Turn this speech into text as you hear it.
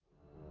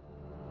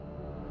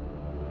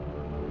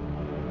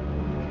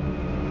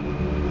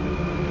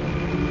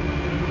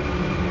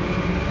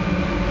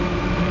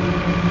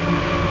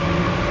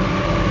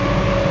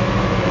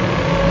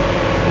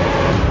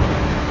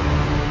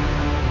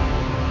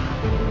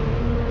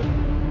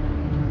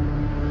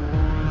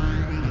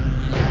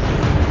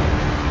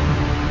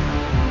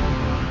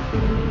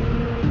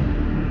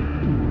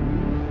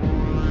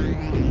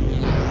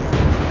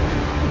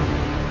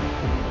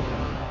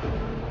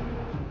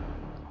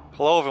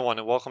Hello, everyone,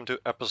 and welcome to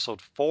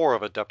episode 4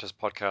 of Adeptus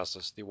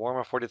Podcastus, the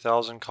Warhammer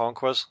 40,000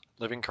 Conquest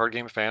Living Card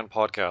Game Fan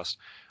podcast.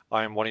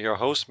 I am one of your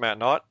hosts, Matt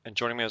Knott, and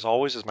joining me as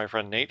always is my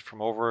friend Nate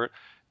from over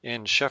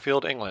in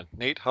Sheffield, England.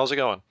 Nate, how's it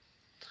going?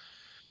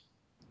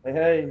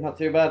 Hey, not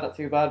too bad, not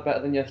too bad. Better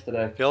than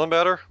yesterday. Feeling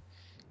better?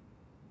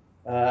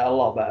 A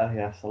lot better,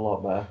 yes, a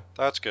lot better.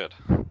 That's good.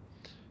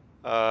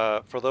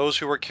 For those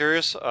who were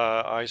curious,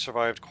 I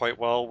survived quite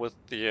well with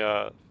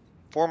the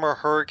former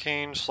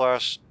hurricane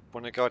slash,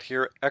 when it got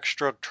here,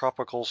 extra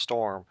tropical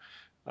storm.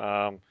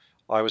 Um,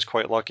 I was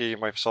quite lucky.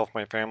 Myself,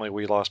 my family,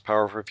 we lost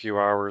power for a few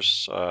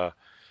hours.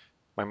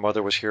 My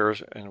mother was here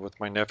and with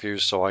my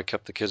nephews, so I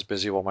kept the kids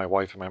busy while my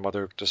wife and my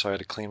mother decided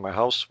to clean my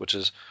house, which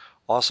is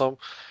awesome.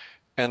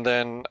 And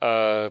then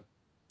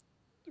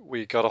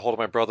we got a hold of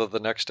my brother the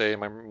next day.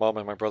 My mom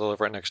and my brother live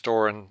right next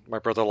door, and my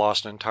brother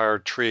lost an entire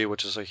tree,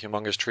 which is a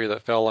humongous tree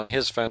that fell on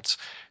his fence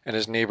and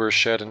his neighbor's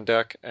shed and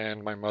deck,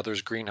 and my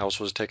mother's greenhouse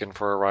was taken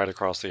for a ride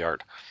across the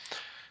yard.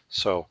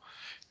 So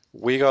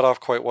we got off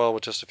quite well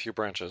with just a few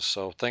branches.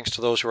 So thanks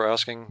to those who are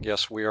asking,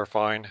 yes, we are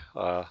fine.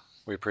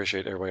 We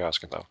appreciate everybody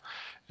asking though.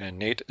 And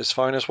Nate is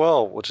fine as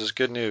well, which is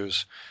good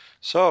news.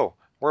 So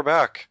we're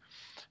back.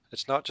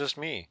 It's not just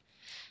me.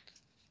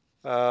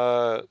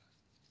 Uh,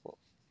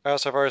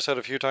 as I've already said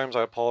a few times,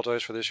 I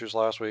apologize for the issues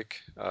last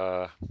week.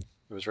 It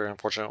was very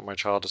unfortunate when my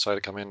child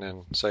decided to come in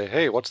and say,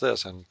 "Hey, what's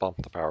this?" and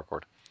bump the power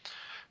cord.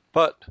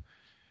 But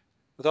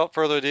without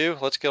further ado,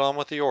 let's get on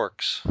with the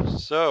orcs.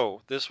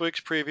 So this week's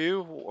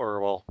preview,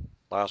 or well,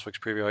 last week's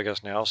preview, I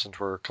guess now, since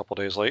we're a couple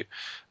days late,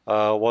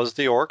 was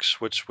the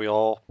orcs, which we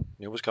all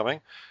knew was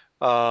coming.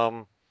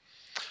 Um,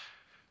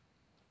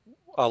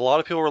 a lot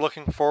of people were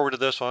looking forward to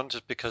this one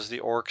just because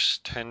the orcs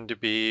tend to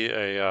be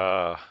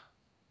a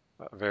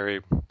very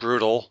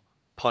brutal,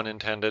 pun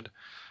intended,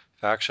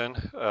 faction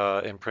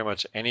in pretty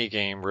much any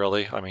game,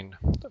 really. I mean,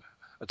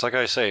 it's like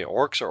I say,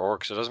 orcs are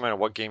orcs. It doesn't matter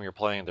what game you're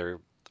playing.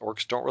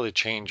 Orcs don't really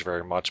change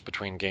very much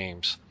between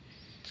games.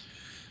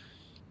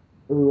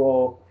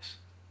 Ooh,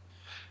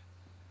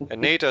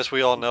 And Nate, as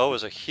we all know,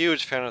 is a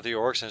huge fan of the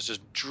orcs and is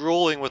just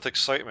drooling with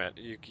excitement.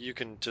 You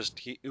can just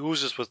he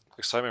oozes with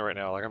excitement right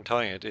now. Like I'm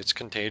telling you, it's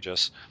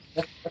contagious.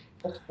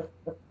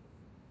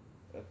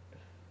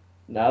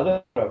 no,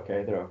 they're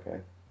okay, they're okay.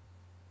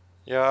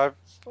 Yeah,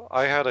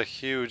 I had a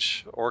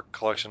huge orc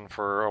collection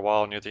for a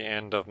while near the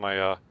end of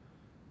my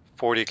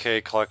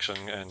 40K collection,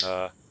 and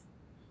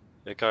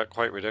it got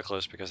quite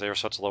ridiculous because they were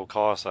such low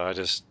cost that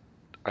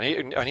I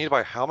need to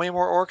buy how many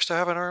more orcs to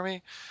have an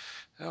army?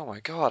 Oh my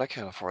God, I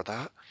can't afford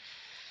that.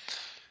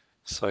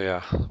 So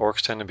yeah,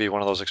 orcs tend to be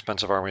one of those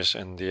expensive armies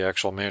in the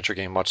actual miniature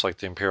game, much like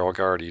the Imperial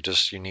Guard.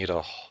 You need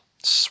a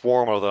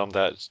swarm of them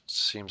that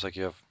seems like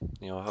you have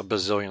a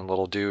bazillion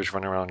little dudes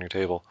running around your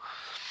table.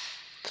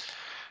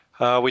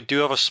 We do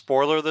have a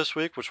spoiler this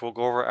week, which we'll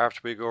go over after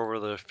we go over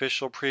the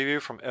official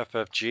preview from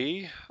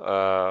FFG.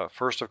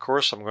 First, of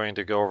course, I'm going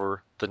to go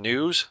over the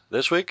news.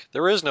 This week,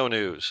 there is no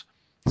news.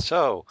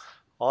 So,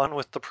 on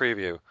with the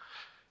preview.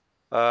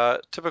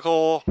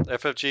 Typical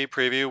FFG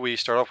preview, we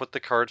start off with the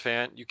card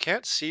fan. You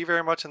can't see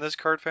very much in this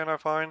card fan, I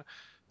find.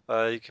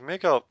 You can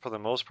make out, for the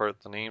most part,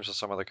 the names of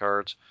some of the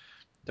cards.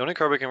 The only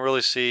card we can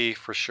really see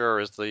for sure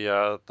is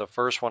the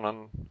first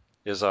one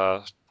is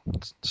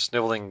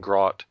Sniveling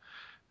Grot.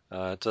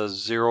 It's a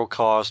zero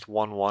cost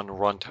 1/1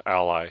 runt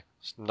ally.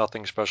 It's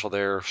nothing special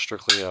there,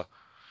 strictly a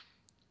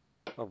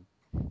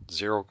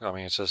zero. I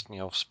mean, it's just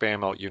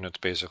spam out units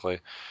basically.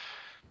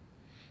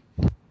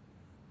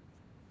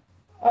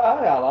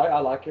 I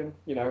like him.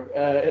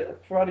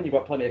 Providing you've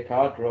got plenty of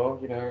card draw,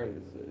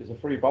 is a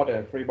free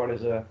body. Free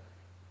body's a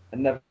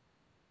never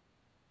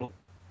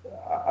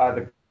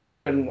either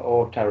good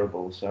or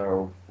terrible.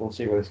 So we'll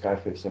see where this guy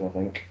fits in. I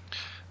think.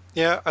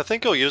 Yeah, I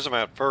think he'll use them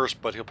at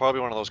first, but he'll probably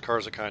be one of those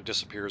cards that kind of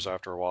disappears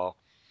after a while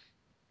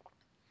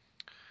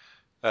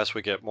as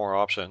we get more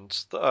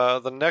options.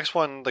 The next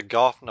one, the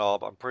Goth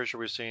Knob, I'm pretty sure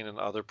we've seen in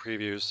other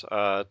previews.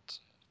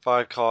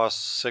 5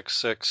 costs,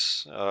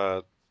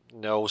 6/6,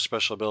 no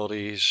special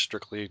abilities,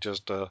 strictly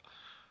just a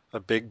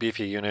big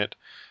beefy unit.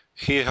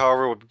 He,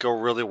 however, would go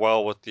really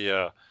well with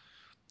the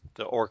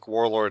Orc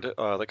Warlord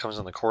that comes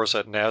in the core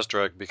set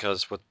Nazdreg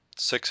because with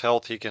 6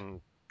 health he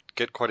can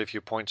get quite a few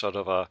points out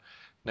of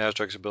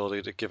Nazdreg's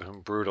ability to give him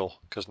brutal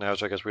because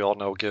Nazdreg, as we all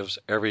know, gives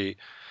every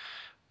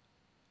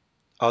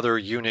other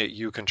unit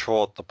you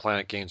control at the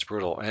planet gains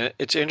brutal. And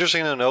it's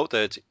interesting to note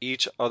that it's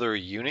each other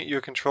unit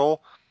you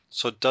control,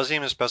 so it doesn't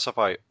even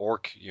specify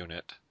Orc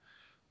unit.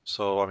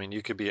 So I mean,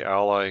 you could be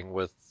allying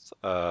with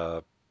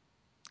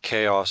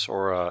Chaos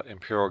or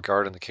Imperial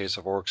Guard in the case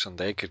of Orcs, and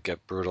they could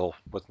get brutal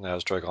with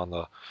Nazdreg on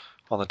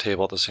the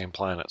table at the same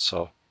planet.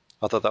 So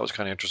I thought that was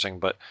kind of interesting,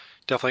 but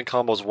definitely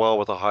combos well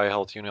with a high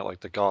health unit like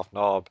the Goth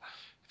Knob.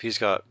 If he's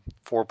got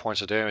 4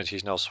 points of damage,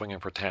 he's now swinging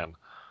for 10.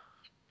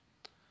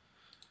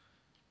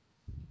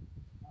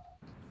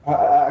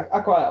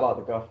 I quite like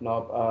the Goth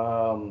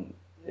Knob.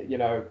 You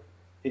know,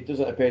 it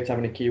doesn't appear to have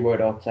any keyword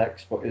or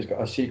text, but it's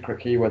got a secret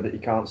keyword that you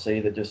can't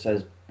see that just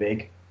says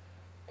big.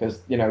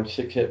 because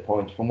 6 hit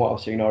points from what I've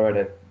seen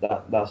already,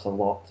 that's a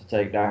lot to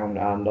take down,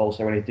 and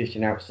also when he's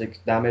dishing out 6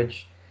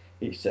 damage,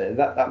 it's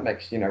that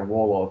makes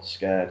warlords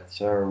scared.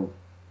 So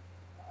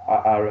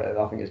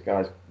I think this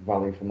guy's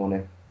value for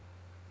money.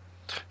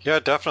 Yeah,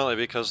 definitely,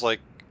 because like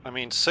I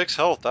mean, 6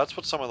 health, that's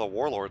what some of the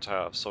warlords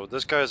have. So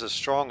this guy's as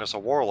strong as a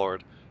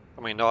warlord.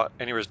 I mean, not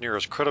anywhere near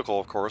as critical,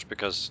 of course,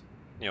 because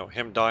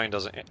him dying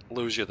doesn't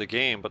lose you the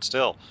game, but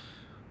still,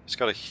 he's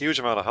got a huge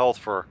amount of health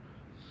for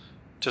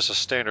just a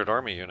standard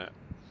army unit.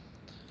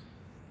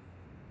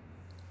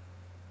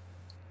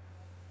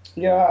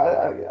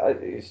 Yeah,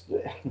 it's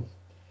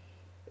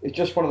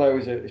just one of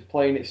those. It's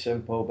plain, it's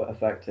simple but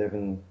effective,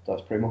 and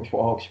that's pretty much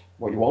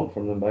what you want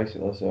from them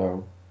basically.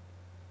 So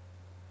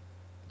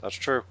That's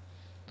true.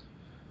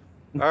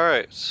 All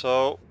right,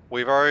 so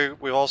we've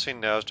all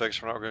seen Nasdaq,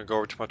 so we're not going to go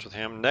over too much with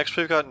him. Next,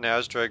 we've got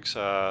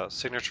Nasdaq's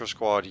signature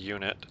squad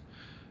unit.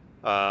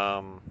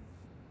 Um,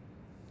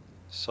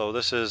 so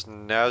this is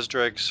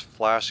Nasdaq's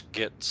Flash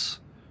Gitz.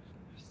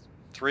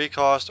 3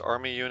 cost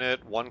army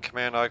unit, 1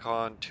 command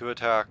icon, 2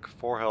 attack,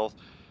 4 health.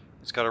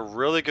 It's got a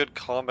really good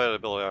combat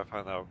ability, I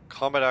find though.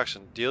 Combat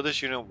action: deal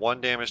this unit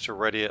 1 damage to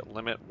ready at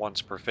limit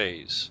once per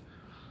phase.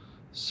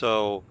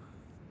 So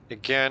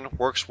again,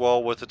 works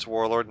well with its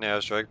Warlord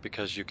Nasdaq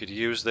because you could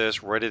use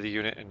this, ready the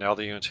unit, and now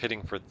the unit's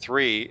hitting for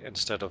 3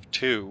 instead of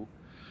 2,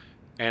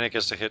 and it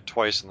gets to hit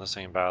twice in the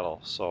same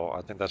battle. So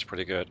I think that's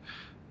pretty good.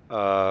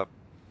 Uh,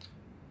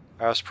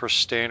 as per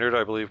standard,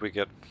 I believe we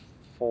get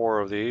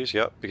 4 of these.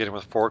 Yep, beginning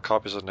with 4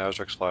 copies of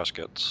Nasdaq's Flash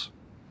Gitz.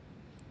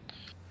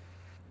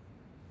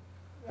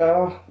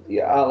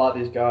 yeah, I like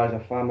these guys. I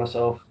find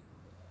myself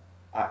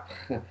I,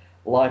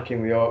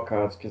 liking the Orc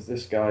cards because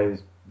this guy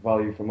is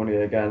value for money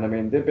again. I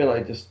mean, the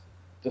ability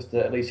just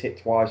to at least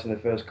hit twice in the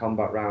first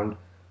combat round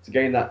to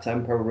gain that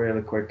tempo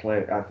really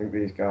quickly. I think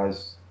these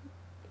guys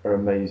are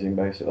amazing,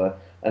 basically.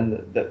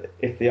 And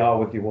if they are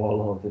with your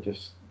Warlord,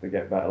 they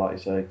get better, like you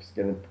say,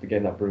 because they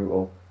gain that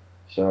brutal.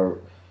 So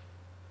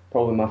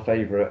probably my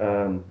favourite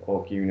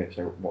Orc unit.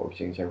 So what we've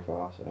seen so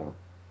far. So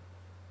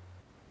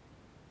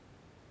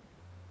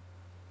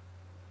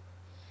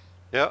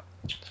Yep.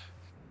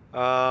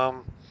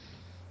 Um,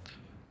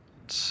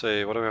 let's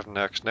see, what do we have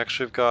next? Next,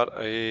 we've got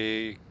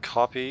a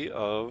copy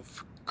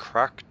of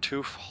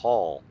Cracktooth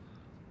Hall.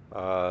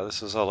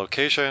 This is a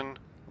location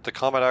with the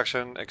combat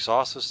action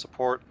exhaustive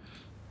support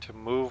to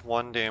move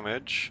 1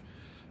 damage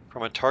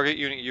from a target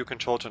unit you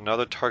control to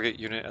another target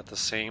unit at the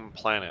same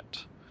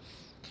planet,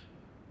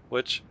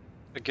 which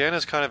again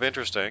is kind of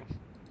interesting.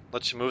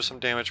 Lets you move some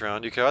damage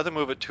around. You can either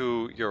move it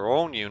to your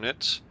own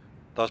units,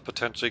 thus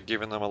potentially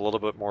giving them a little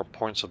bit more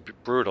points of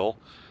brutal,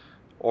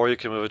 or you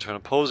can move it to an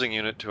opposing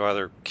unit to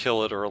either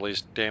kill it or at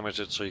least damage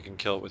it so you can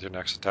kill it with your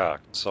next attack.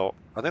 So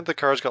I think the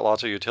card's got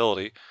lots of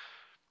utility.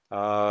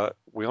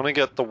 We only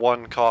get the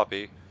 1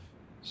 copy,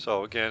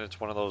 so again, it's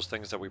one of those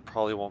things that we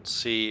probably won't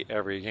see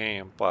every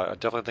game, but I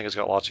definitely think it's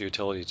got lots of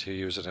utility to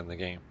use it in the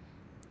game.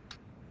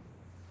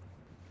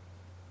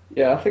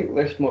 yeah, I think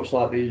this much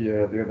like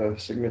the other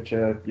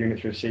signature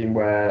units we've seen,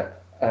 where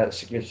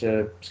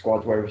signature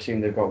squads where we've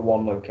seen they've got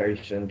one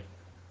location,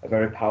 a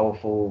very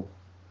powerful,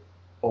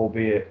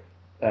 albeit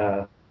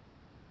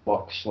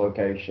box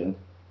location.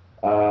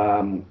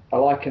 I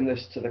liken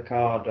this to the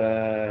card,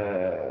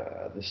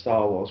 the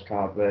Star Wars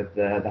card with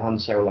the Han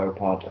Solo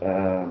pod,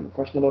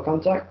 questionable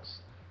contacts. Is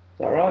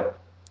that right?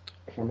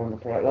 If I remember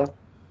correctly,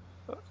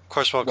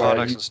 Questionable where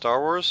contacts you in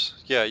Star Wars?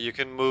 Yeah, you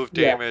can move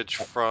yeah, damage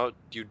from,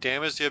 you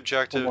damage the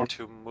objective someone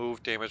to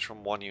move damage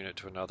from one unit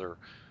to another, or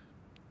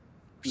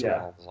something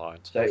yeah. along those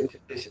lines. So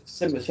it's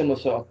similar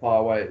sort of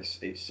par where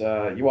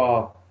you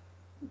are.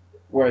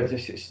 Whereas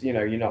this is,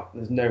 you're not.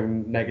 There's no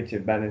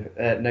negative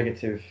benefit,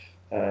 negative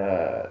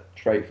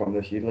trait from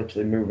this. You're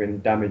literally moving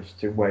damage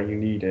to where you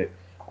need it,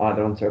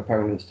 either onto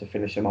opponents to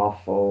finish them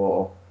off,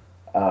 or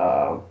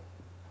uh,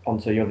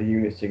 onto the other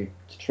units to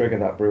trigger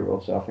that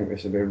brutal. So I think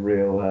this would be a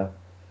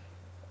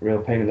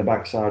real pain in the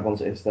backside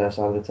once it hits their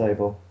side of the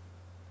table.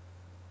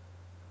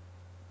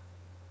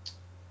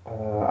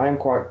 I am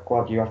quite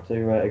glad you have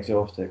to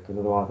exhaust it because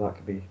otherwise that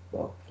could be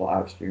well flat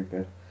out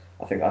stupid.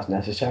 I think that's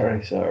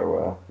necessary.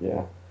 So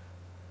yeah.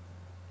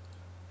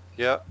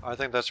 Yeah, I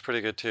think that's pretty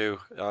good too.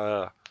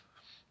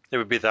 It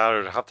would be that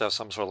or have to have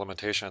some sort of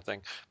limitation, I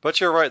think. But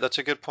you're right, that's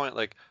a good point.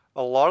 Like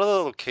a lot of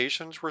the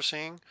locations we're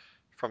seeing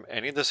from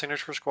any of the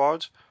signature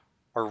squads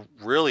are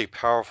really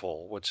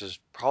powerful, which is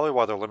probably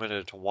why they're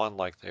limited to one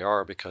like they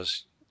are,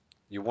 because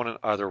you wouldn't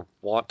either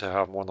want to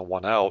have more than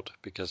one out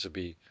because it'd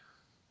be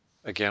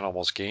again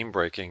almost game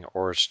breaking,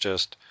 or it's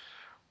just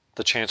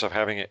the chance of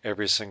having it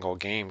every single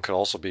game could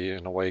also be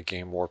in a way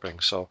game warping.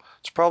 So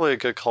it's probably a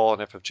good call on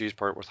FFG's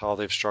part with how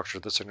they've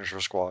structured the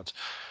signature squads.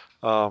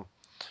 Um,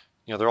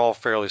 they're all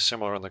fairly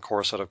similar in the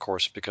core set, of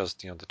course, because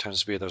there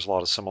tends to be there's a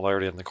lot of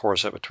similarity in the core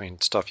set between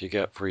stuff you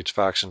get for each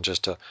faction,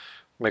 just to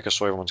make it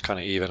so everyone's kind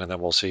of even, and then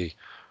we'll see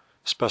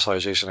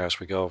specialization as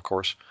we go, of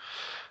course.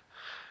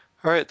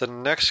 All right, the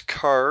next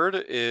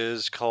card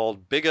is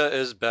called Bigga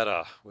is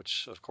Beta,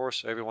 which of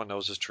course everyone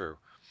knows is true.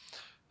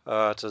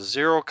 It's a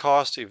zero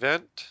cost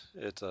event.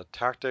 It's a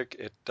tactic.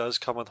 It does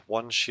come with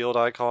one shield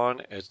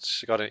icon.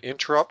 It's got an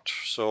interrupt,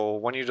 so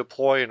when you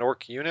deploy an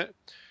orc unit,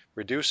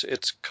 reduce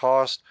its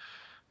cost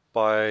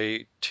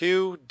by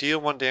 2,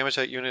 deal 1 damage to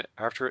that unit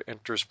after it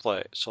enters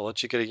play. So it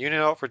lets you get a unit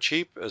out for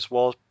cheap as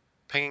well as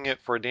pinging it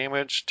for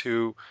damage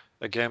to,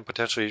 again,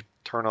 potentially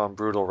turn on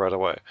Brutal right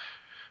away,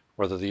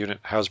 whether the unit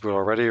has Brutal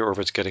already or if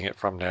it's getting it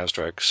from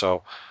Nazdrag.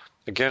 So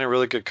again, a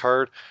really good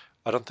card.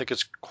 I don't think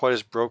it's quite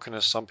as broken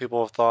as some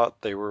people have thought.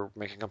 They were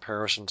making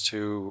comparisons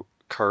to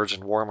cards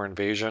in Warhammer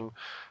Invasion,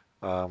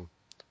 um,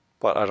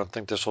 but I don't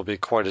think this will be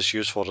quite as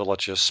useful to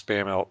let you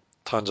spam out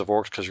tons of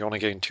orcs because you're only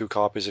getting 2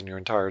 copies in your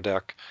entire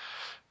deck.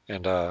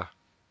 And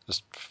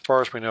as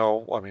far as we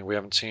know, I mean, we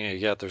haven't seen it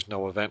yet. There's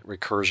no event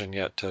recursion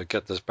yet to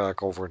get this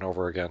back over and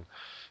over again.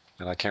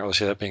 And I can't really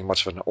see that being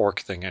much of an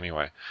orc thing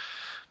anyway.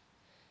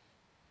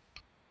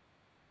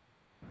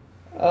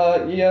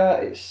 Yeah,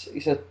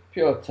 it's a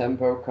pure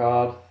tempo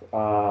card.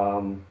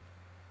 I'm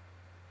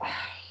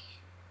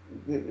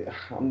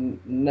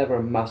never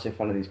a massive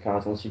fan of these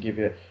cards unless you give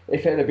it.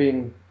 If it had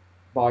been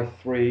by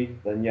three,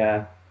 then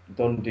yeah,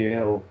 done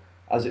deal.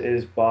 As it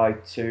is by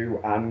two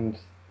and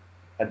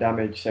a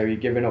damage, so you're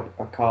giving up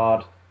a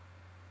card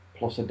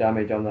plus a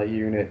damage on that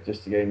unit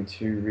just to gain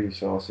two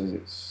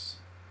resources.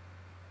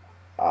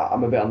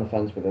 I'm a bit on the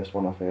fence with this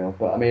one, I feel.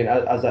 But I mean,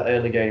 as that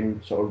early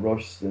game sort of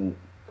rush, then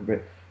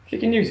if you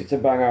can use it to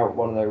bang out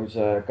one of those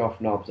goth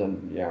knobs,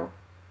 then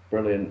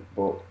brilliant.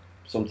 But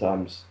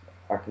sometimes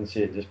I can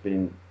see it just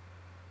being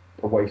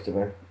a waste of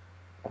a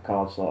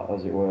card slot,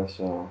 as it were.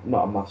 So I'm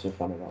not a massive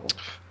fan of that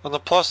On the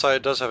plus side,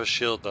 it does have a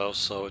shield though,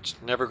 so it's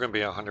never going to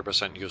be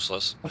 100%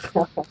 useless.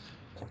 one.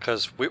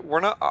 Because we're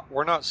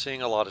not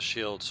seeing a lot of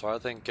shields, so I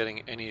think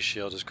getting any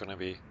shield is going to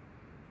be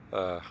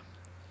uh,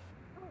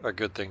 a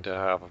good thing to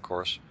have, of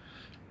course.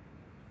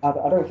 I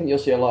don't think you'll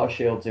see a lot of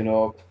shields in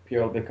Orc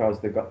purely because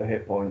they've got the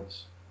hit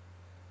points.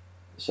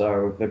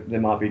 So they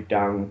might be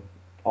down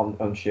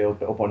on shield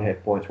but up on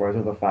hit points, whereas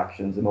other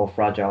factions, the more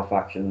fragile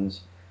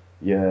factions,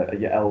 your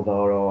Eldor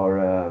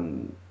or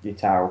your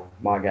Tau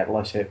might get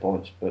less hit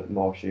points but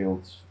more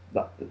shields.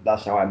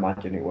 That's how I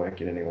imagine it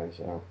working anyway.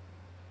 So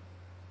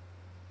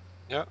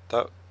Yeah,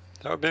 that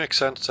would make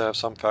sense to have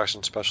some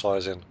factions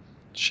specialize in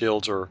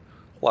shields or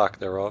lack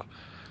thereof.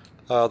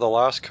 The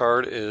last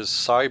card is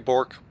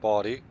Cyborg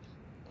Body.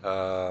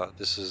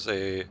 This is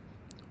a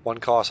 1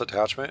 cost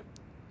attachment.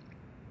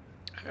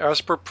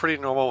 As per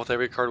pretty normal with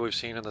every card we've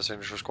seen in the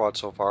Signature Squad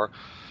so far,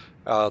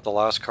 the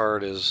last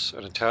card is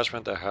an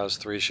attachment that has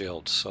 3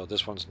 shields, so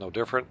this one's no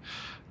different.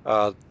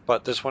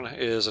 But this one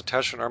is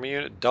attached to an army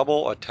unit,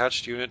 double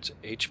attached unit's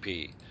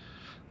HP.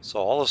 So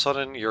all of a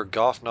sudden, your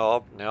Goth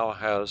Knob now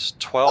has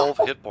 12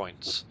 hit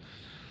points.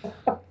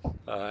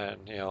 And,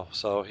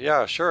 so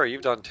yeah, sure,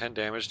 you've done 10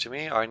 damage to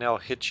me. I now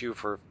hit you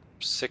for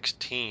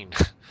 16.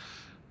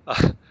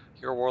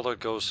 Your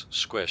Warlord goes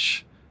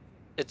squish.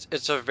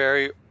 It's a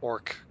very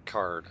orc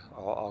card.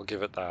 I'll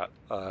give it that.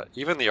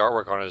 Even the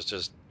artwork on it is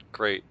just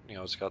great.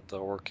 It's got the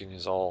orc and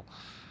he's all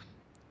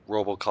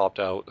Robocopped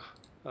out.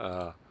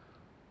 Uh,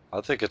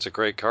 I think it's a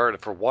great card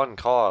for 1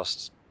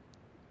 cost.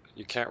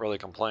 You can't really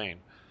complain.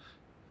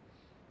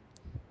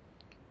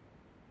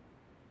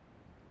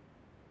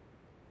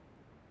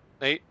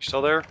 Nate, you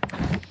still there?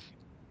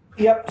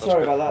 yep, That's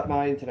sorry good. about that.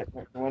 My internet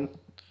connection went.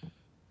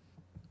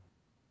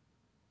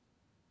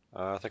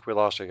 I think we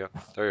lost you again.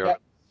 There you are.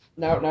 Yep.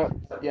 No,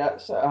 no, yeah,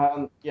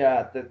 so,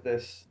 yeah.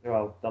 This,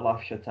 well, the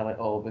laugh should tell it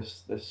all.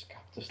 This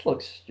just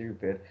looks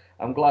stupid.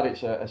 I'm glad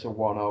it's a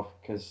one-off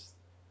because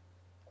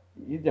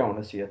you don't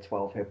want to see a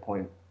 12 hit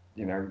point,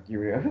 you on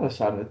the other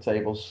side of the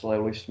table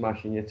slowly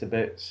smashing you to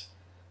bits.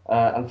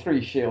 And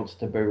three shields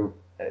to boot.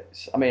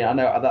 I mean, I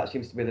know that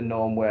seems to be the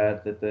norm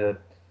where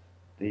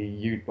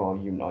well,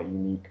 you not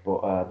unique,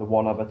 but the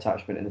one of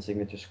attachment in the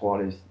signature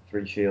squad is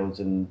three shields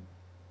and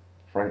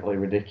frankly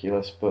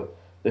ridiculous. But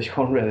this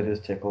one really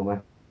does tickle me.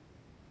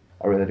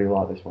 I really do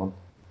like this one.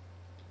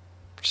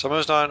 For someone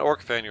who's not an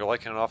orc fan, you're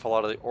liking an awful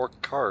lot of the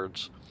orc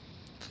cards.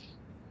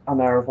 I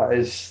know that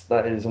is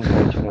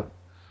unfortunate.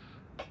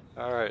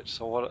 All right,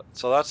 so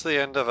that's the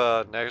end of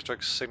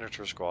Nagstrix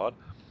Signature Squad.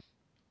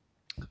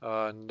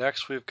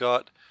 Next we've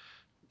got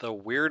the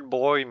Weird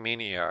Boy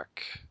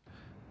Maniac.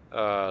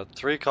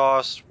 3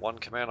 costs, 1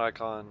 command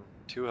icon,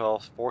 2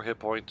 health, 4 hit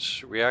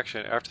points.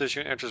 Reaction: after this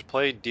unit enters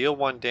play, deal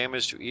 1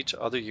 damage to each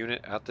other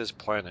unit at this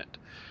planet.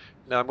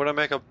 Now I'm going to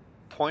make a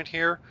point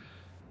here.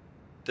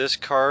 This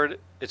card,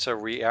 it's a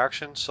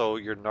reaction, so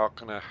you're not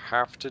going to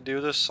have to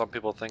do this. Some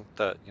people think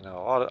that,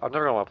 oh, I'm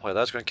never going to want to play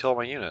that. It's going to kill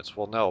my units.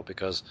 Well, no,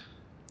 because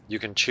you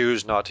can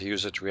choose not to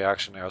use its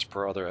reaction as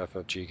per other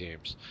FFG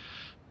games.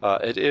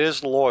 It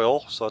is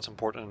loyal, so it's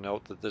important to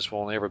note that this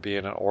will never be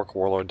in an Orc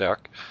Warlord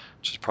deck,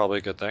 which is probably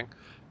a good thing,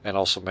 and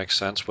also makes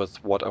sense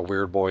with what a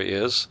Weird Boy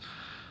is.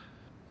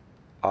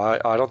 I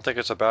don't think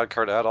it's a bad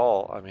card at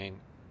all. I mean,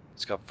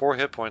 it's got 4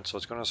 hit points, so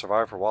it's going to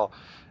survive for a while.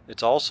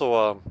 It's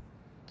also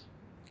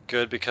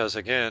good because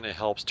again, it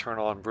helps turn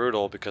on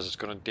brutal because it's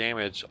going to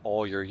damage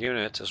all your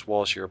units as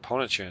well as your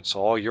opponent's units.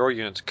 So all your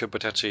units could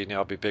potentially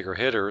now be bigger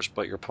hitters,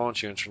 but your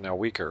opponent's units are now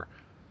weaker.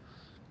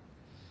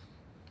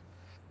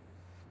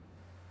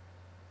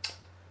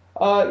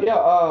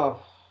 Yeah.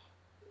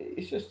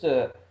 It's just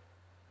a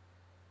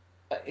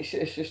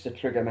it's just a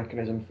trigger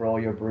mechanism for all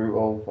your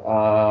brutal.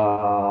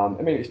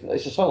 I mean,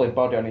 it's a solid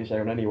body on its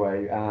own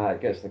anyway.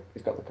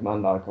 It's got the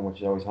command icon, which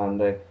is always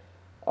handy.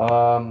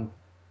 Um,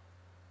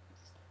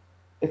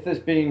 if there's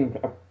been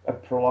a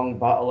prolonged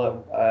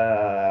battle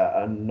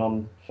at a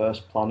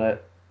non-first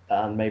planet,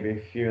 and maybe a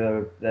few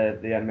of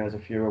the enemy has a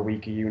few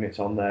weaker units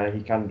on there,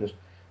 he can just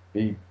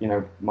be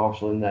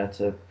marshalling there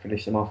to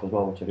finish them off as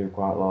well, which I do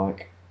quite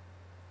like.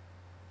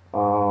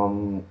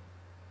 Um,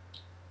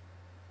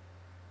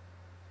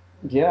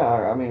 yeah,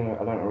 I mean,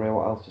 I don't know really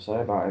what else to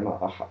say about him.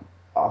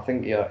 I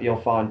think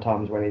you'll find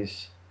times when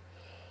he's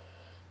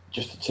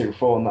just a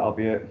 2-4 and that'll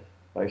be it,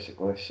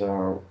 basically.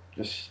 So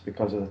just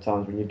because of the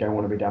times when you don't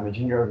want to be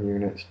damaging your own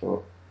units,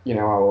 but you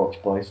know how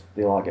orcs play,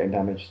 they like getting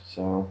damaged.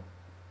 So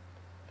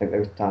I think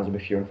those times will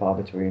be few and far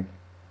between.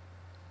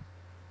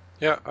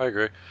 Yeah, I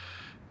agree.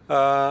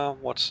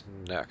 What's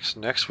next?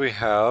 Next we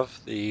have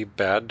the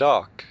Bad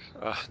Doc.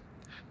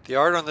 The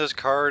art on this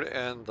card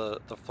and the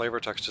flavor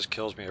text just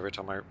kills me every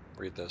time I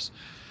read this.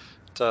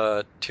 It's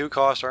a 2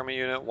 cost army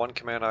unit, 1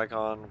 command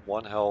icon,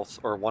 1 health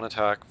or 1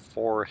 attack,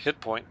 4 hit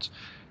points,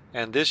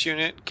 and this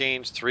unit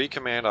gains 3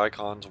 command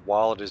icons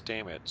while it is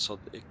damaged. So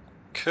it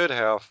could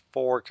have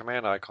 4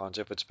 command icons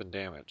if it's been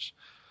damaged.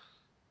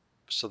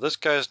 So this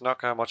guy's not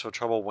gonna have much of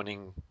trouble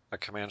winning a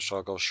command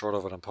struggle short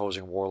of an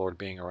opposing warlord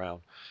being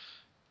around.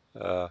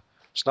 Uh,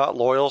 it's not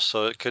loyal,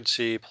 so it could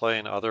see play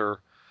in other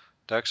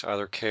decks,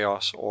 either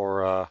Chaos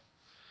or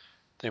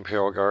the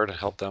Imperial Guard, and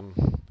help them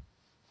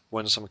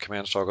win some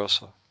command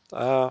struggles.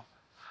 Uh,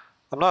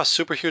 I'm not a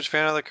super huge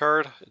fan of the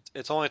card.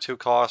 It's only 2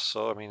 costs,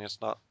 so I mean it's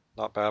not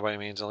bad by any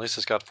means. At least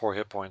it's got 4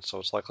 hit points, so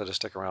it's likely to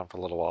stick around for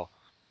a little while.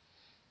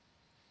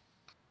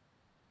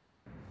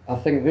 I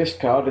think this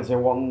card is a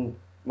one,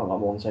 well, not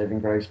one saving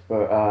grace,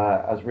 but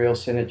has real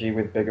synergy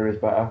with bigger is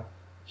better.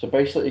 So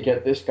basically, you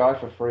get this guy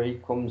for free,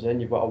 comes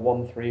in, you've got a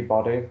 1/3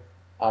 body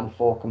and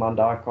 4 command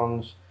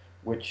icons,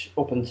 which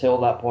up until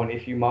that point,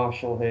 if you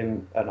marshal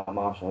him, not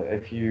marshal,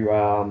 if you,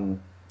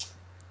 what's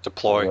the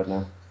Deploy. word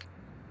now?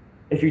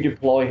 If you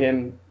deploy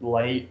him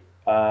late,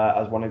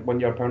 as when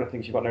your opponent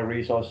thinks you've got no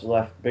resources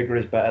left, bigger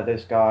is better.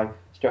 This guy,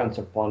 straight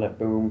onto planet,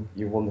 boom,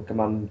 you've won the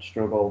command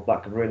struggle.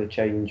 That could really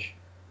change,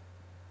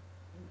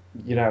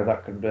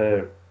 that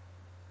could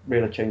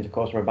really change the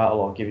course of a battle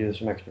or give you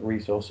some extra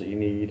resource that you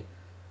need.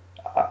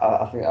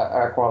 I think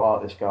I quite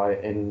like this guy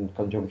in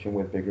conjunction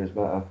with bigger is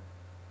better.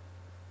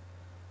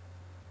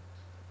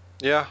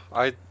 Yeah,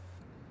 I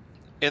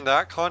in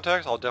that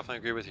context, I'll definitely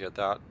agree with you.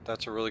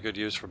 That's a really good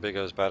use for Big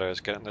as Bad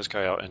as getting this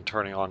guy out and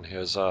turning on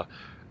his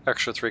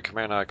extra 3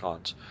 command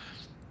icons.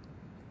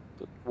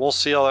 We'll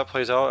see how that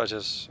plays out.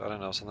 I don't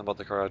know, something about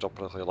the card I don't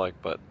particularly like,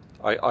 but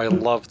I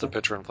love the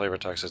picture and flavor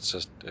text.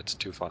 It's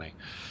too funny.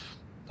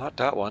 Not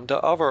that one, the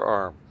other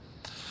arm.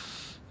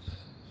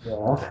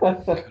 Yeah.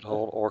 Good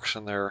old orcs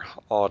and their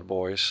odd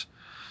boys.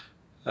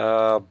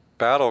 Uh,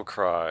 Battle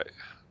Cry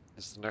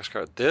is the next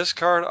card. This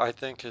card I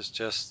think is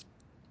just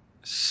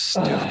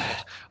stupid.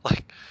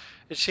 Like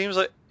it seems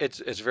like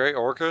it's very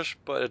orcish,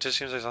 but it just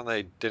seems like something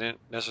they didn't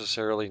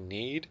necessarily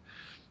need.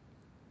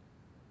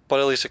 But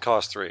at least it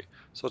costs 3.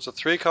 So it's a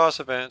 3 cost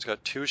event. It's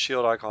got 2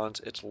 shield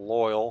icons. It's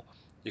loyal.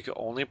 You can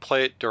only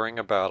play it during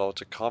a battle.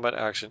 It's a combat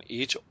action.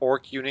 Each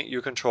orc unit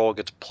you control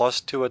gets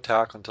 +2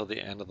 attack until the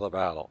end of the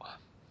battle.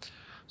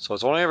 So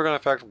it's only ever going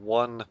to affect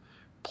one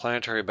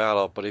planetary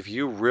battle. But if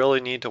you really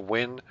need to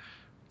win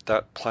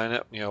that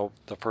planet,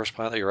 the first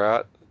planet that you're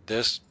at,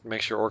 this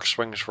makes your orc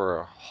swings for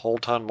a whole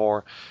ton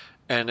more.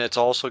 And it's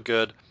also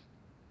good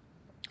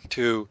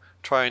to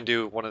try and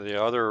do one of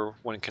the other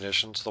win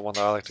conditions, the one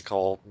that I like to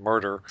call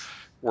murder,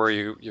 where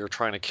you're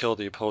trying to kill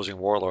the opposing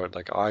warlord.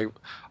 Like I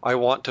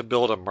want to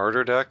build a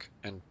murder deck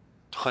and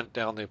hunt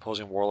down the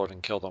opposing warlord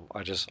and kill them.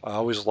 I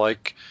always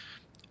like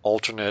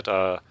alternate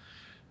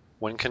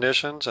win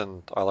conditions,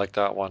 and I like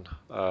that one.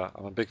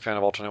 I'm a big fan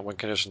of alternate win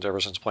conditions ever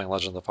since playing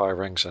Legend of the Five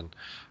Rings, and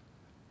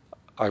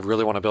I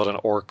really want to build an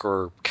orc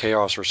or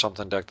chaos or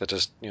something deck that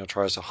just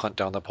tries to hunt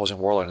down the opposing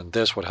warlord, and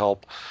this would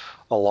help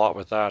a lot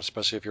with that,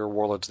 especially if your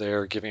warlord's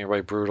there giving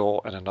away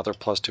brutal and another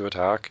 +2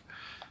 attack.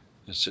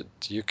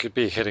 You could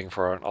be hitting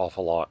for an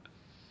awful lot.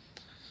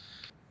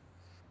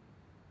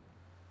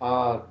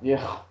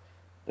 Yeah.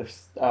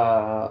 This,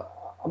 I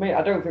mean,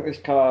 I don't think this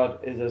card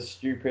is as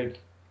stupid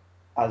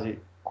as it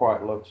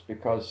quite looks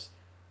because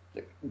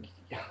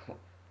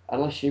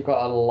unless you've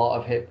got a lot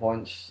of hit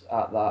points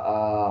at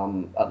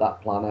that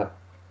planet,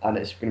 and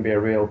it's going to be a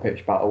real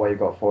pitch battle where you've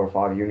got 4 or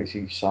 5 units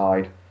each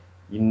side,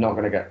 you're not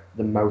going to get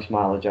the most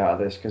mileage out of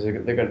this because they're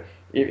going to,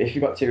 if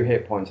you've got 2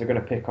 hit points, they're going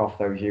to pick off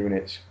those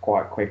units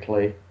quite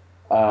quickly.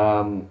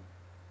 Um,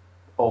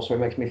 Also, it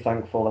makes me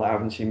thankful that I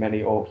haven't seen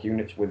many orc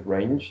units with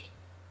ranged.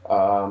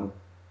 Um,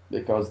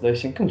 because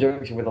this, in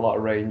conjunction with a lot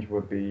of range,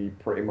 would be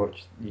pretty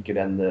much you could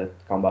end the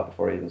combat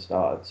before it even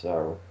started.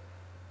 So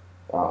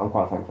I'm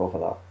quite thankful for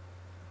that.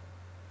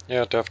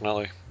 Yeah,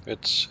 definitely.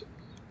 It's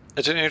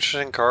an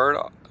interesting card.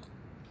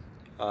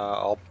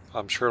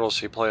 I'm sure it'll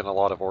see play in a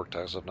lot of orc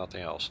decks, if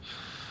nothing else.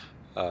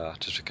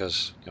 Just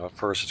because at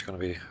first it's going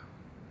to be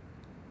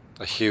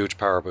a huge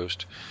power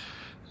boost.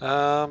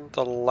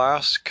 The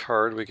last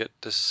card we get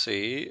to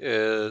see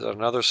is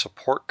another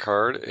support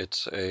card.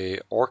 It's a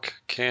orc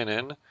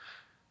cannon,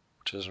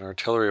 which is an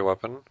artillery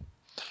weapon.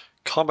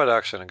 Combat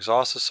action: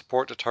 exhaust the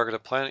support to target a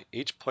planet.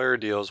 Each player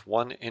deals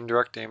one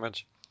indirect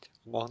damage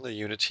among the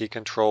units he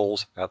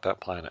controls at that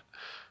planet.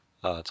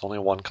 It's only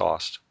one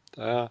cost.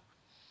 Uh,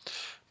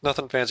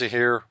 Nothing fancy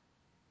here.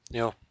 You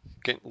know,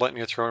 letting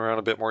you throw around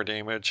a bit more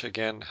damage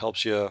again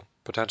helps you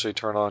potentially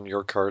turn on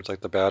your cards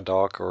like the Bad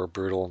Doc or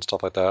Brutal and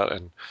stuff like that,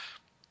 and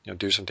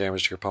do some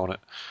damage to your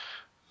opponent.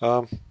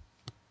 Um,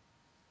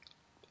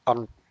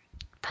 I'm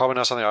probably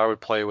not something I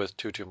would play with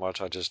too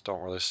much. I just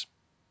don't really.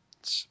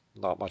 It's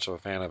not much of a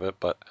fan of it,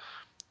 but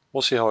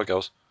we'll see how it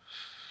goes.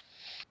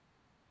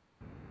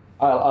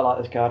 I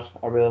like this card.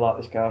 I really like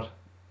this card.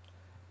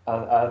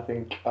 I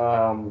think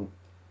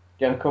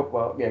getting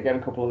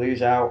a couple of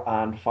these out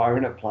and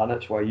firing at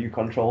planets where you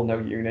control no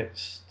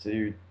units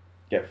to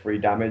get free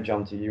damage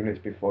onto units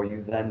before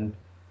you then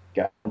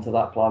get onto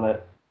that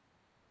planet.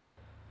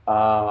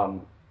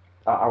 Um,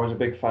 I was a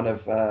big fan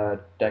of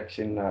decks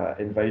in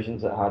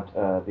Invasions that had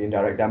the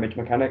indirect damage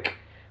mechanic,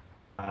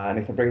 and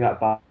if I bring that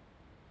back,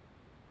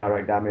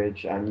 direct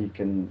damage, and you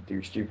can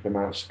do stupid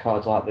amounts of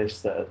cards like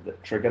this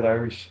that trigger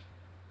those,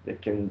 they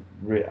can.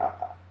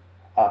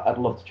 I'd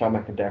love to try and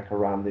make a deck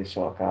around these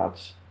sort of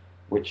cards,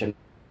 which are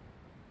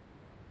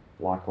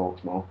like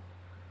Orcs more.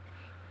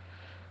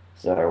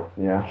 So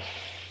yeah,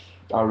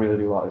 I really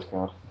do like this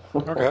card.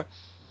 Okay.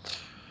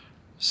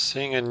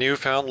 Seeing a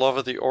newfound love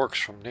of the orcs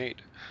from Nate.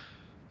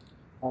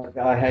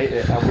 I hate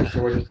it. I wish they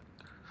were just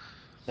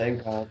the same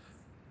card.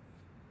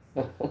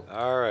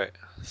 All right.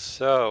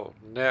 So,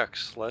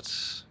 next,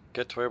 let's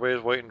get to what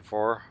everybody's waiting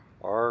for,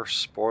 our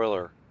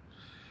spoiler.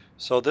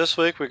 So this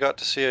week we got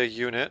to see a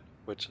unit,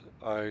 which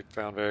I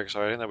found very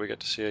exciting that we get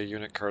to see a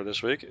unit card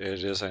this week.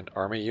 It is an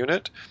army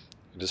unit.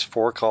 It is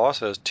 4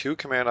 cost. It has 2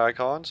 command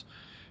icons,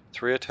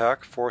 3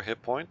 attack, 4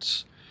 hit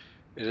points.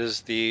 It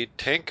is the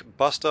Tank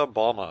Busta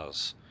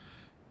Bombas,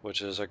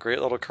 which is a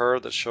great little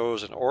card that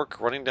shows an orc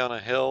running down a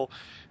hill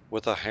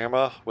with a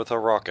hammer with a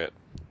rocket.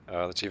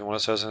 That's even what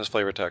it says in his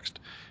flavor text.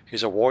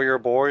 He's a warrior,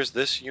 boys.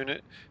 This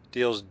unit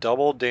deals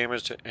double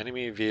damage to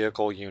enemy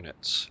vehicle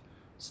units.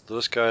 So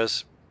this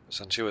guy's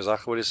essentially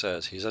exactly what he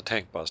says. He's a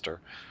tank buster.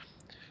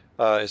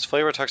 His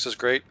flavor text is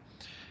great.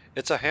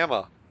 It's a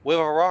hammer with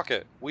a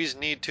rocket. We's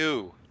need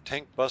two.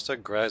 Tank buster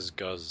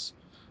Grazguz.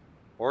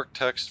 Orc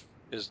text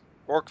is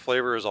orc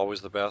flavor is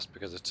always the best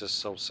because it's just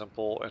so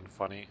simple and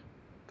funny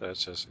that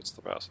it's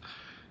the best.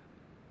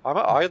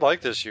 I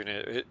like this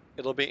unit.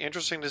 It'll be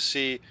interesting to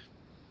see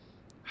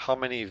how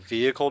many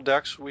vehicle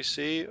decks we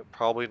see.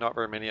 Probably not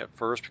very many at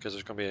first because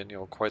there's going to be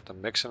quite the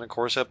mix in a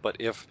core set. But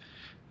if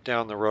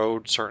down the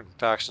road certain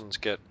factions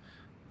get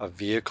a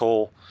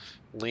vehicle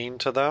lean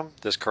to them,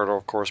 this card will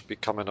of course be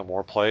come into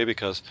more play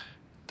because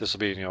this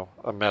will be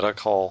a meta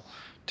call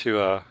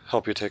to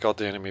help you take out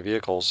the enemy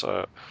vehicles.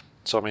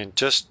 So I mean,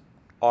 just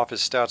off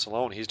his stats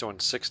alone, he's doing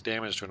 6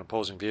 damage to an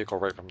opposing vehicle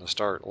right from the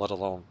start, let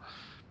alone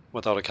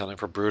without accounting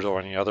for Brute or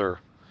any other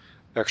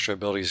extra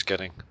abilities he's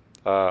getting.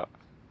 Uh,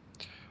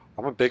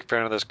 I'm a big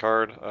fan of this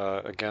card.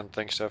 Again,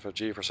 thanks to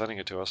FFG for sending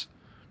it to us.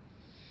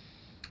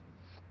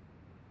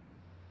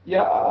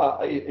 Yeah,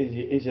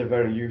 it's a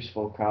very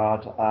useful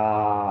card.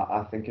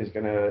 I think is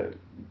gonna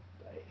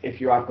if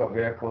you have got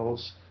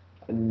vehicles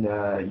and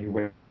you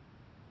win.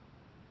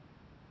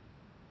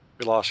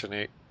 We lost you,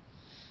 Nate.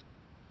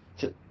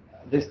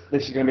 This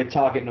is going to be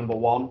target number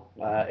one.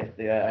 If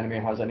the enemy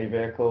has any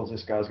vehicles,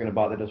 this guy's going to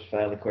bite the dust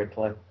fairly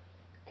quickly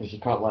because you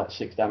can't let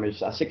 6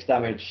 damage. 6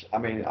 damage, I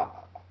mean,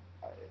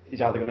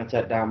 he's either going to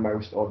take down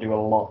most or do a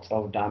lot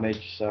of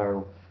damage.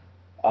 So,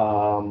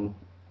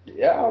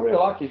 yeah, I really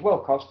like it. He's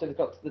well costed. He's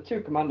got the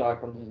two command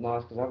icons is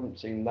nice because I haven't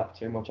seen that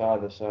too much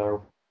either.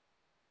 So,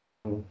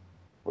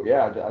 but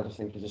yeah, I just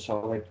think he's a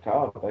solid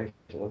card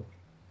basically.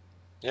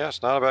 Yeah,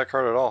 it's not a bad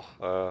card at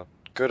all.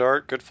 Good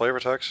art, good flavor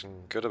text,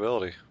 and good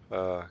ability.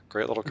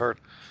 Great little card.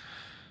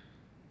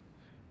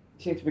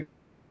 He seems to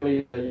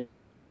be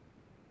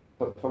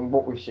from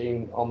what we've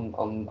seen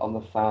on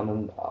the fan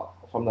and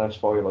from their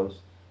spoilers.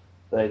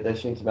 They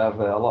seem to have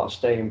a lot of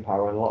staying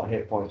power and a lot of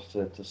hit points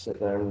to sit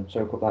there and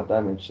soak up that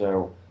damage.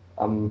 So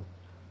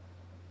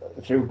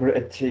through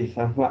gritted teeth,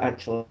 I'm not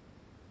actually.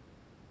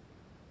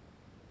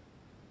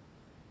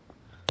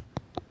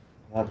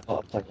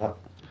 I'll take that.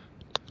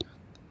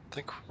 I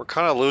think we're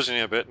kind of losing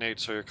you a bit, Nate,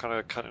 so you're kind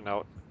of cutting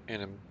out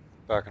in and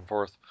back and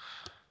forth.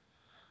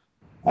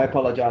 I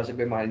apologise. It'd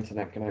been my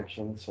internet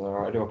connection, so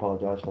I do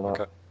apologise for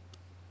Okay. that.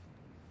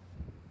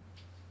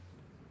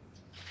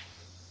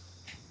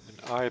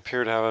 And I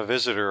appear to have a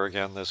visitor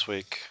again this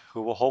week,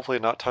 who will hopefully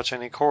not touch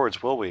any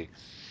chords, will we?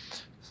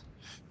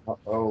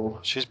 Oh,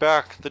 She's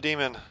back, the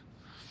demon,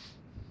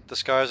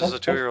 disguised as a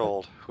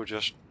 2-year-old who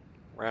just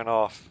ran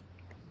off,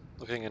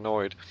 looking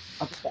annoyed.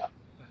 I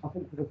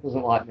think she just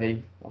doesn't like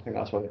me. I think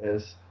that's what it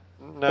is.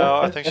 No,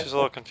 I think she's a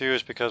little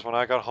confused because when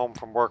I got home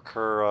from work,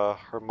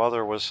 her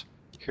mother was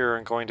here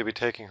and going to be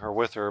taking her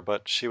with her,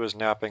 but she was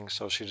napping,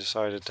 so she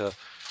decided to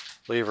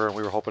leave her, and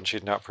we were hoping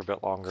she'd nap for a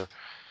bit longer.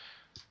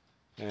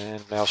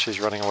 And now she's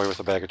running away with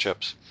a bag of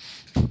chips.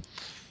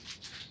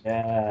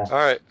 Yeah. All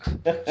right,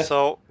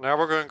 so now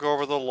we're going to go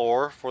over the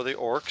lore for the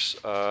orcs.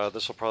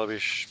 This will probably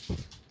be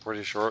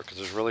pretty short because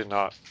there's really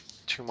not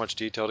too much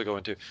detail to go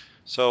into.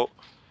 So,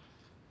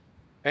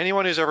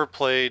 anyone who's ever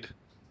played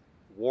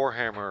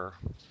Warhammer,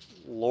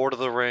 Lord of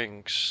the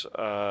Rings,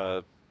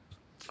 oh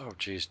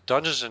geez,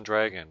 Dungeons and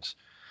Dragons,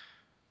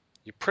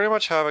 you pretty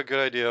much have a good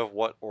idea of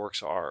what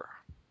orcs are.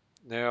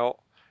 Now,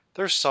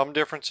 there's some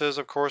differences,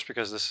 of course,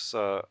 because this is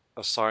a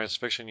science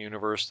fiction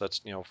universe that's,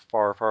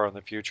 far, far in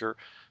the future.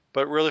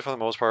 But really, for the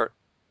most part,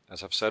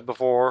 as I've said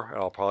before, and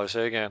I'll probably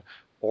say again,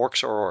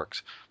 orcs are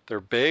orcs.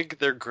 They're big,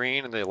 they're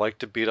green, and they like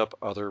to beat up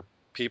other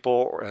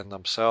people and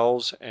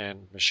themselves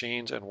and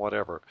machines and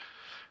whatever.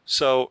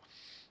 So,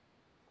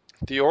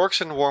 the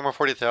orcs in Warhammer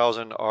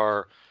 40,000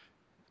 are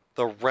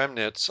the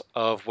remnants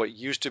of what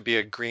used to be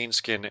a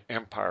greenskin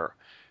empire.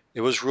 It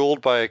was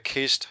ruled by a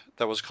caste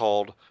that was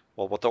called,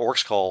 well, what the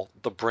orcs call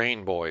the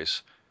Brain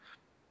Boys.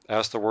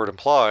 As the word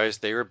implies,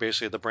 they were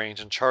basically the brains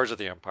in charge of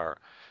the empire.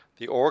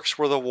 The orcs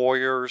were the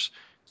warriors,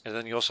 and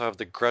then you also have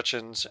the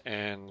Gretchens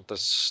and the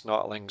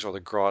Snotlings or the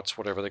Grots,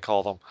 whatever they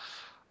call them,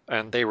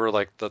 and they were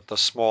like the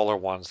smaller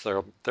ones.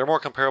 They're more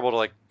comparable to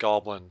like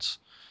goblins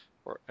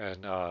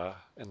and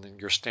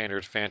your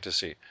standard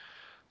fantasy.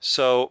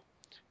 So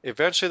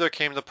eventually there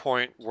came the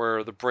point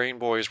where the Brain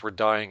Boys were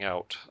dying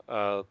out.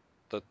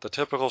 The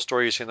typical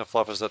story you see in the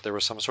fluff is that there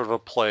was some sort of a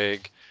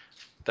plague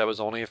that was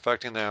only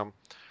affecting them,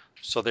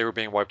 so they were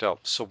being wiped out.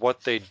 So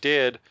what they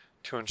did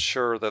to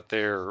ensure that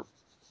their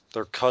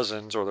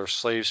cousins or their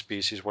slave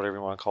species, whatever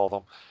you want to call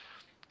them,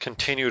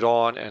 continued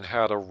on and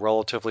had a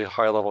relatively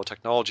high level of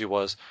technology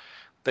was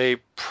they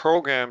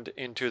programmed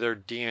into their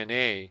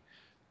DNA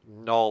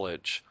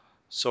knowledge.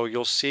 So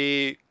you'll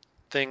see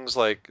things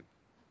like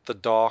the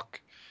doc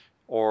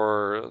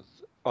or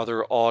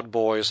other odd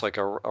boys like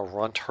a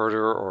runt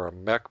herder or a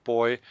mech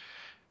boy.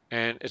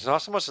 And it's not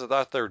so much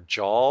that their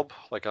job,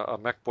 like a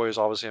mech boy is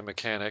obviously a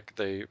mechanic,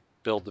 they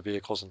build the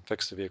vehicles and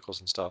fix the vehicles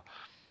and stuff.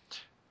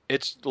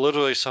 It's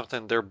literally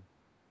something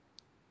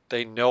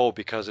they know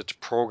because it's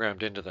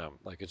programmed into them,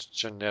 like it's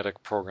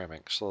genetic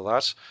programming. So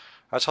that's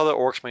how the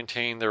orcs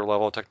maintain their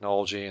level of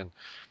technology and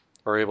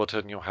are able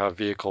to have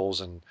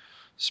vehicles and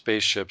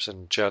spaceships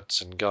and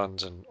jets and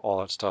guns and all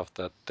that stuff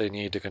that they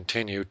need to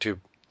continue to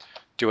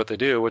do what they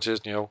do, which is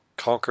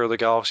conquer the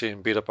galaxy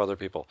and beat up other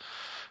people.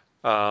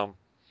 Um,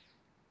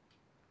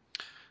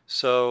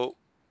 so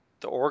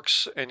the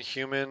orcs and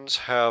humans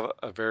have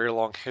a very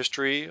long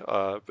history.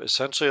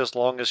 Essentially, as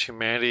long as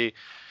humanity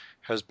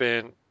has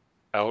been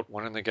out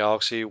one in the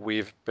galaxy,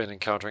 we've been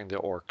encountering the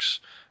orcs.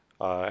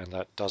 And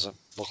that doesn't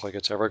look like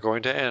it's ever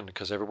going to end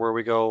because everywhere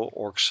we go,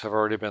 orcs have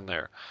already been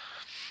there.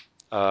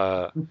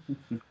 Uh,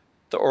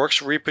 the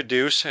orcs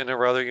reproduce in a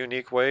rather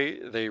unique way.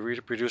 They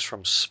reproduce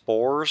from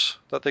spores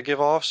that they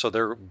give off, so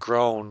they're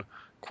grown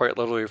quite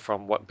literally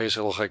from what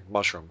basically look like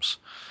mushrooms.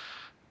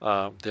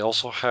 They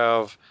also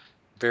have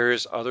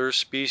various other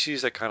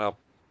species that kind of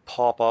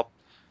pop up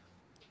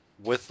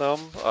with them.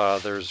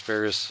 There's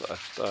various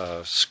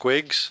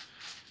squigs,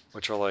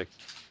 which are like,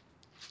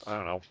 I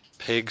don't know,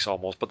 pigs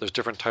almost, but there's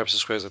different types of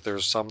squigs. Like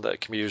there's some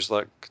that can be used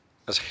like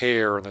as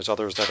hair, and there's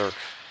others that are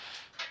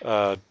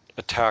uh,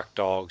 attack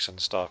dogs and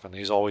stuff. And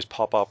these always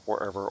pop up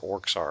wherever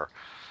orcs are.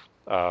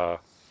 Uh,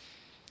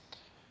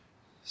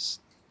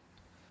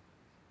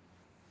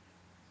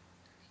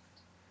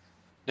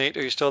 Nate,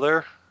 are you still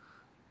there?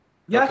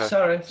 Yeah, Okay.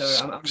 sorry.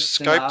 I'm listening.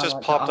 Skype just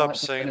I popped up like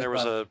to saying learn as there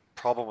was well. a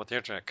problem with the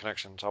internet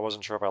connection, so I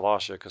wasn't sure if I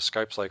lost you because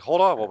Skype's like,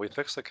 hold on while we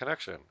fix the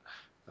connection.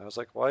 I was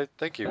like, why?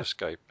 Thank you,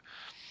 Skype.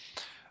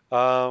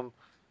 Um,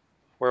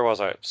 where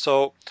was I?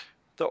 So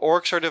the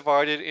orcs are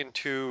divided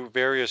into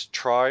various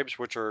tribes,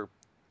 which are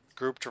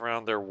grouped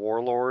around their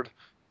warlord.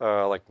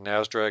 Like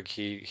Nazdrag,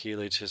 he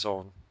leads his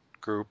own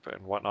group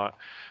and whatnot.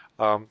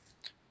 Um,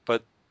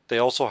 but they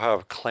also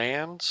have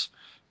clans,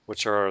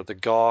 which are the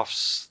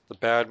Goths, the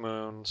Bad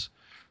Moons,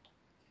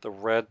 the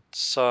Red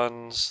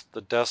Suns,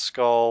 the Death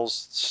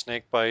Skulls,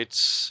 Snake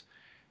Bites,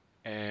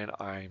 and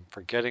I'm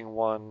forgetting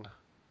one,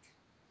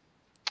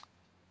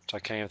 which I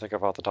can't even think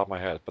of off the top of my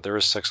head, but there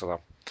is 6 of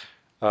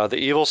them. The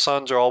Evil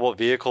Suns are all about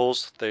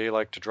vehicles. They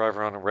like to drive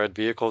around in red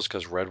vehicles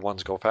because red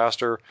ones go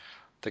faster.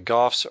 The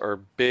Goths are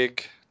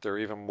big. They're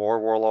even more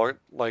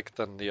warlord-like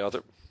than the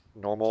other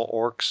normal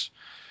orcs.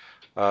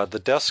 The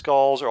Death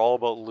Skulls are all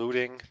about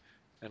looting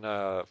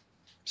and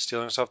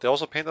stealing stuff. They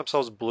also paint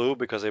themselves blue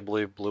because they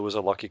believe blue is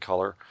a lucky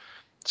color.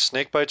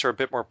 Snakebites are a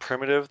bit more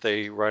primitive.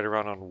 They ride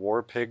around on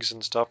war pigs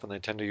and stuff, and they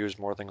tend to use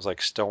more things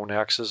like stone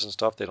axes and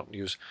stuff. They don't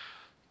use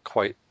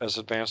quite as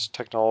advanced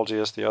technology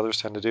as the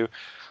others tend to do.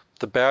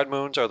 The Bad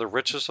Moons are the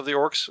richest of the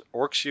orcs.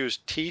 Orcs use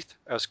teeth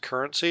as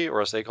currency,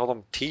 or as they call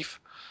them, teeth.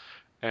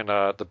 And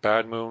the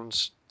Bad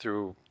Moons,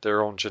 through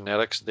their own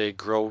genetics, they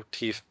grow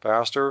teeth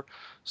faster.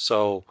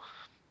 So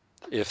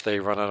if they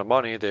run out of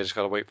money, they just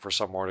got to wait for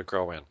some more to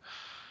grow in.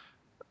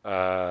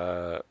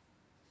 Uh,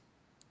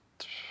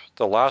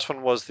 the last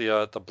one was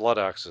the Blood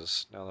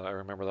Axes. Now that I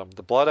remember them,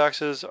 the Blood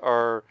Axes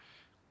are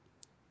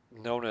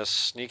known as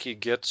sneaky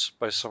gits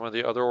by some of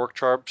the other orc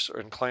tribes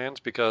and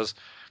clans because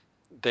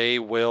they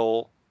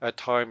will at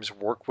times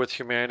work with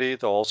humanity.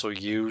 They'll also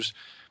use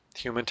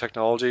human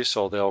technology,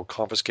 so they'll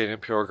confiscate an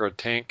Imperial Guard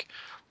tank.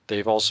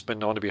 They've also been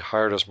known to be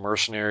hired as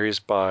mercenaries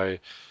by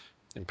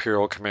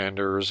Imperial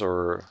commanders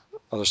or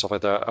other stuff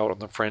like that out on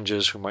the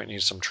fringes who might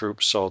need some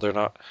troops, so they're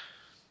not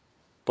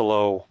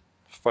below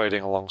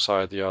fighting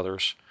alongside the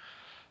others.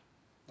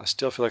 I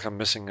still feel like I'm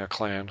missing a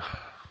clan,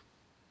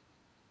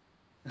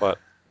 but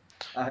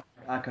I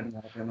couldn't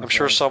help you, I'm I'm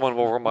sure afraid. someone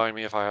will remind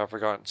me if I have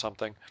forgotten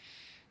something.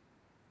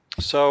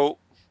 So,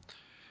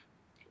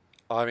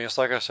 I mean, it's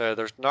like I said,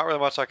 there's not really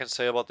much I can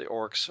say about the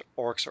orcs.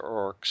 Orcs are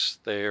orcs.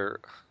 They're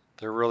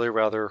really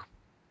rather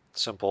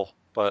simple,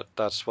 but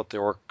that's what the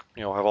orc,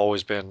 have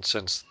always been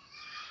since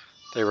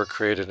they were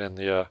created in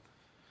the.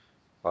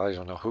 I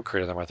don't know who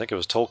created them. I think it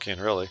was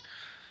Tolkien, really.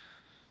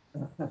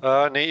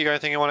 Nate, you got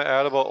anything you want to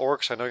add about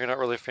orcs? I know you're not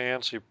really a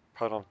fan, so you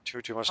probably don't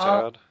have too much to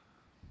Uh, add.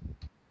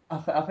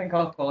 I think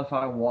I'll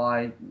qualify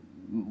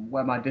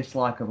where my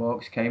dislike of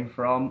orcs came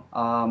from.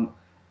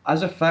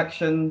 As a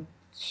faction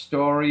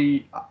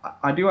story,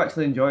 I do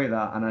actually enjoy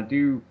that, and I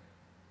do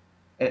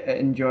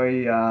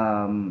enjoy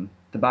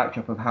the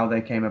backdrop of how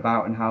they came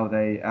about and how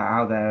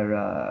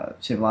their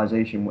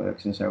civilization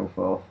works and so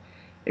forth.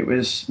 It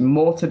was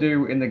more to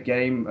do in the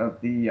game of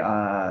the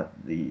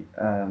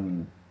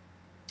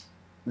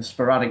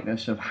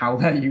sporadicness of how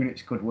their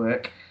units could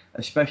work,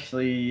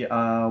 especially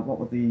what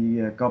were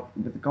the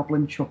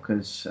goblin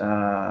chuckers,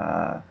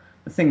 the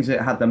things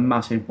that had the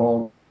massive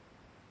ball.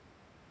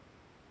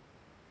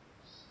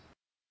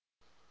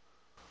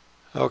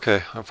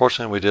 Okay,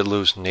 unfortunately, we did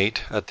lose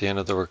Nate at the end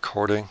of the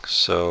recording,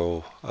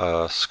 so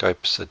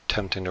Skype's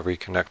attempting to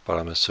reconnect, but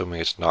I'm assuming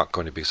it's not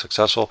going to be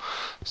successful.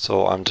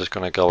 So I'm just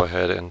going to go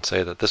ahead and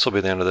say that this will be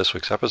the end of this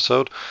week's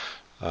episode.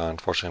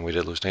 Unfortunately, we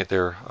did lose Nate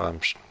there.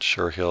 I'm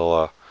sure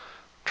he'll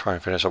try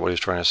and finish up what he's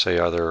trying to say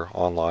either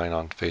online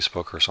on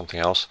Facebook or something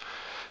else.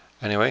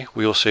 Anyway,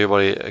 we will see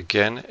everybody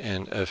again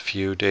in a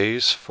few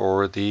days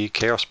for the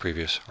Chaos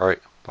previews. All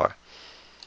right.